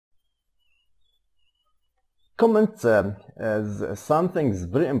comments is something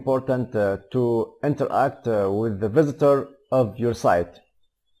very important to interact with the visitor of your site.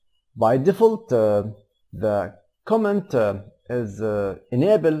 By default, the comment is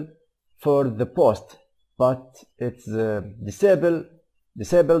enabled for the post, but it's disabled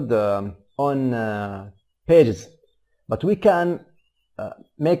on pages. But we can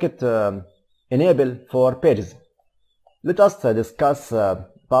make it enable for pages. Let us discuss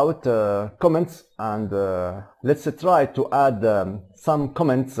about comments, and let's try to add some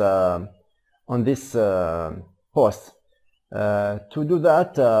comments on this post. To do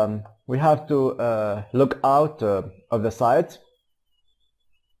that, we have to log out of the site,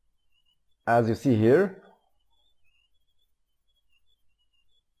 as you see here.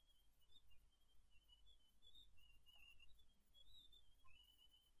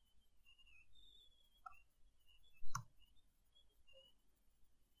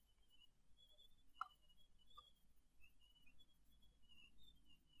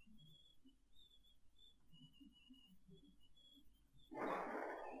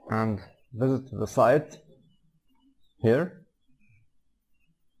 And visit the site here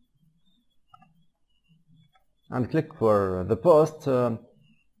and click for the post to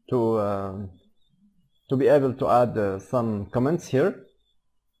be able to add some comments here.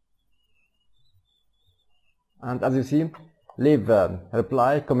 And as you see, leave a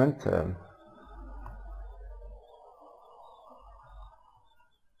reply comment.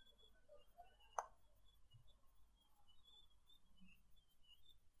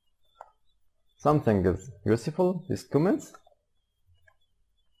 Something is useful, these comments.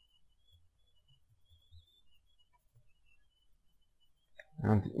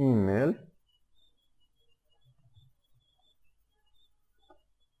 And email.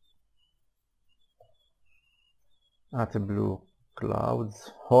 At Blue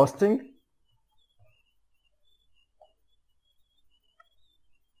Clouds Hosting.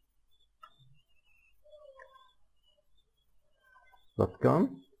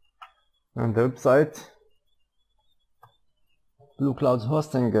 .com. And the website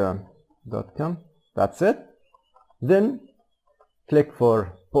bluecloudshosting.com. That's it. Then click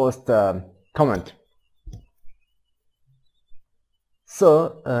for post comment.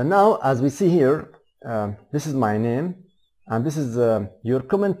 So now, as we see here, this is my name, and this is your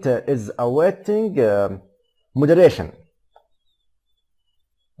comment is awaiting moderation.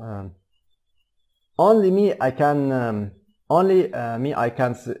 Only me I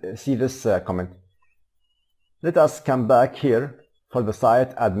can see this comment. Let us come back here for the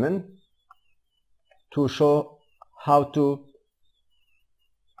site admin to show how to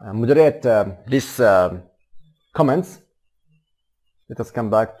moderate these comments. Let us come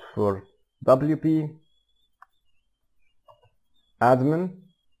back for WP admin.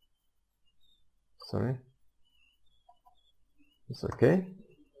 Sorry, it's okay.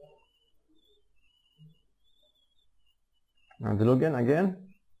 And login again.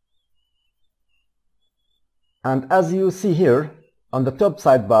 And as you see here on the top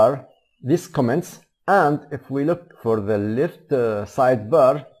sidebar, these comments, and if we look for the left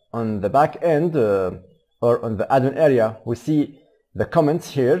sidebar on the back end or on the admin area, we see the comments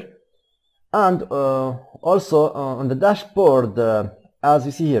here. And also on the dashboard, as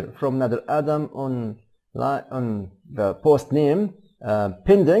you see here from Nader Adam on the post name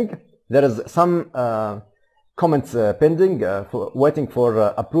pending, there is some comments pending, waiting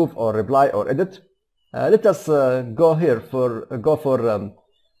for approve or reply or edit. Let us go here for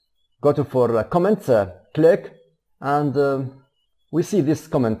go to comments, click, and we see this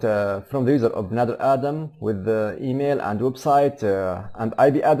comment from the user of Nader Adam with the email and website and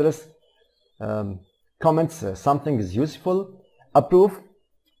IP address. Comments, something is useful, approve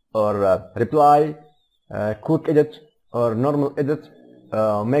or reply, quick edit or normal edit,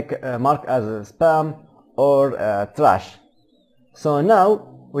 mark as spam or trash. So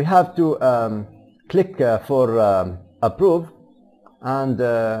now we have to click for approve, and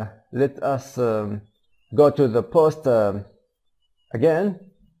let us go to the post again,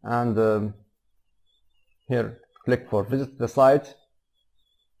 and here click for visit the site,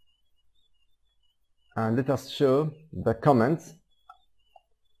 and let us show the comments.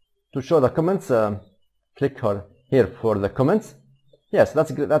 To show the comments, click here for the comments. Yes,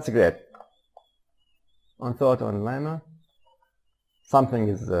 that's great. On thought on Lima, something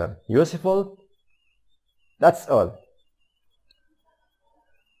is useful. That's all.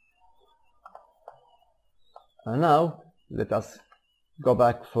 And now let us go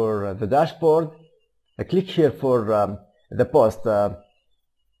back for the dashboard. I click here for the post.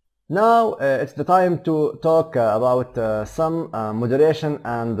 Now it's the time to talk about some moderation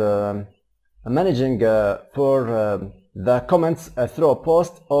and managing for the comments through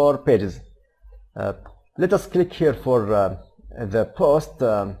posts or pages. Let us click here for the post.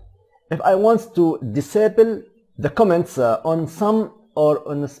 If I want to disable the comments on some or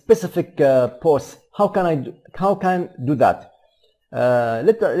on a specific posts, how can I do that?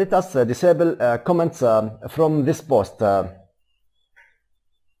 Let us disable comments from this post.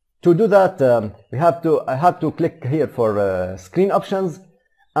 To do that, I have to click here for screen options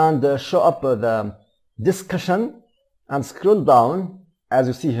and show up the discussion and scroll down. As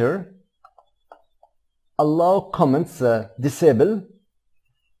you see here, allow comments disable.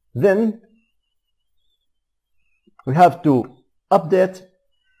 Then we have to update,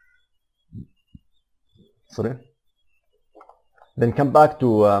 then come back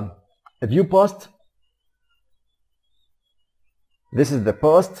to view post. This is the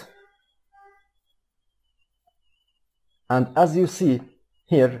post, and as you see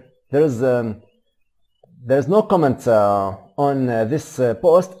here, there is no comments on this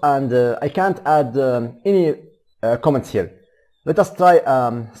post, and I can't add any comments here. Let us try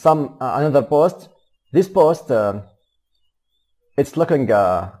another post. This post, it's looking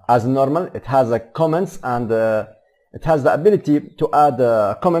as normal. It has comments, and it has the ability to add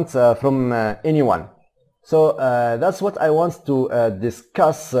comments from anyone. So that's what I want to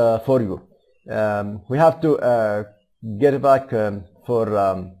discuss for you. We have to get back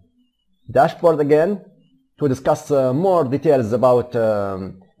for dashboard again to discuss more details about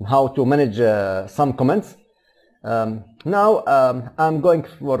how to manage some comments. Now I'm going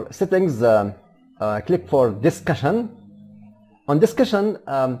for settings. Click for discussion. On discussion,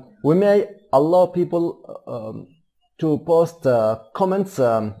 we may allow people to post comments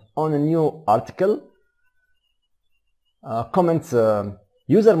on a new article. Comments,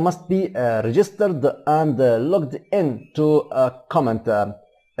 user must be registered and logged in to comment.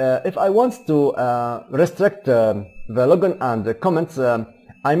 If I want to restrict the login and comments,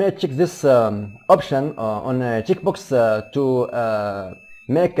 I may check this option on a checkbox to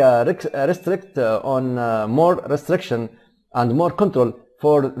make a restrict on more restriction and more control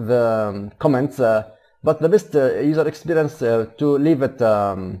for the comments, but the best user experience to leave it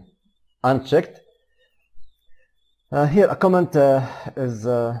unchecked. Here a comment is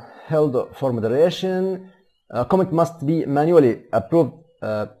held for moderation. A comment must be manually approved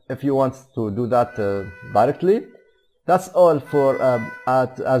if you want to do that directly. That's all for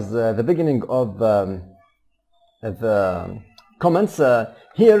as the beginning of the comments.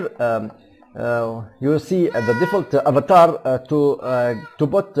 Here you see the default avatar to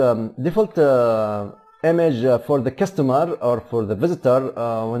put default image for the customer or for the visitor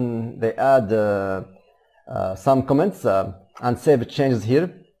when they add some comments and save changes here.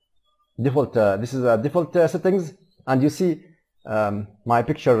 Default. This is default settings, and you see my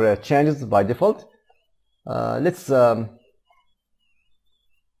picture changes by default. Let's have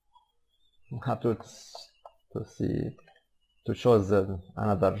to see to show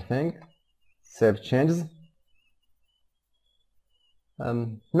another thing. Save changes.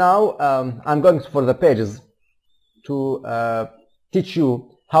 Now I'm going for the pages to teach you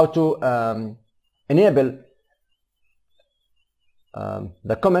how to enable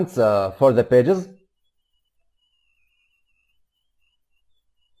the comments for the pages.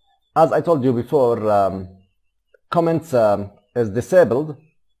 As I told you before, comments is disabled.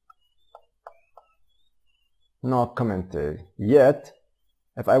 No comment yet.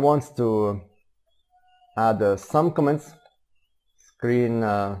 If I want to add some comments, screen,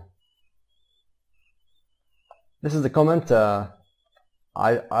 this is the comment.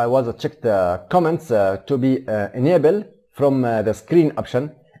 I was checked the comments to be enabled from the screen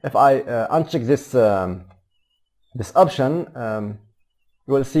option. If I uncheck this this option,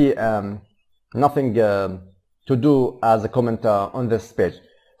 you will see nothing to do as a comment on this page.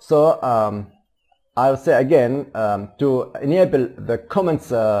 So I'll say again, to enable the comments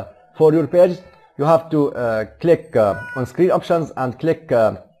for your page, you have to click on screen options and click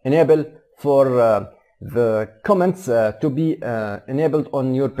enable for the comments to be enabled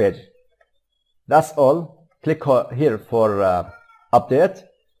on your page. That's all. Click here for update,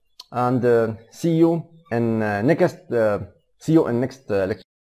 and see you in next lecture.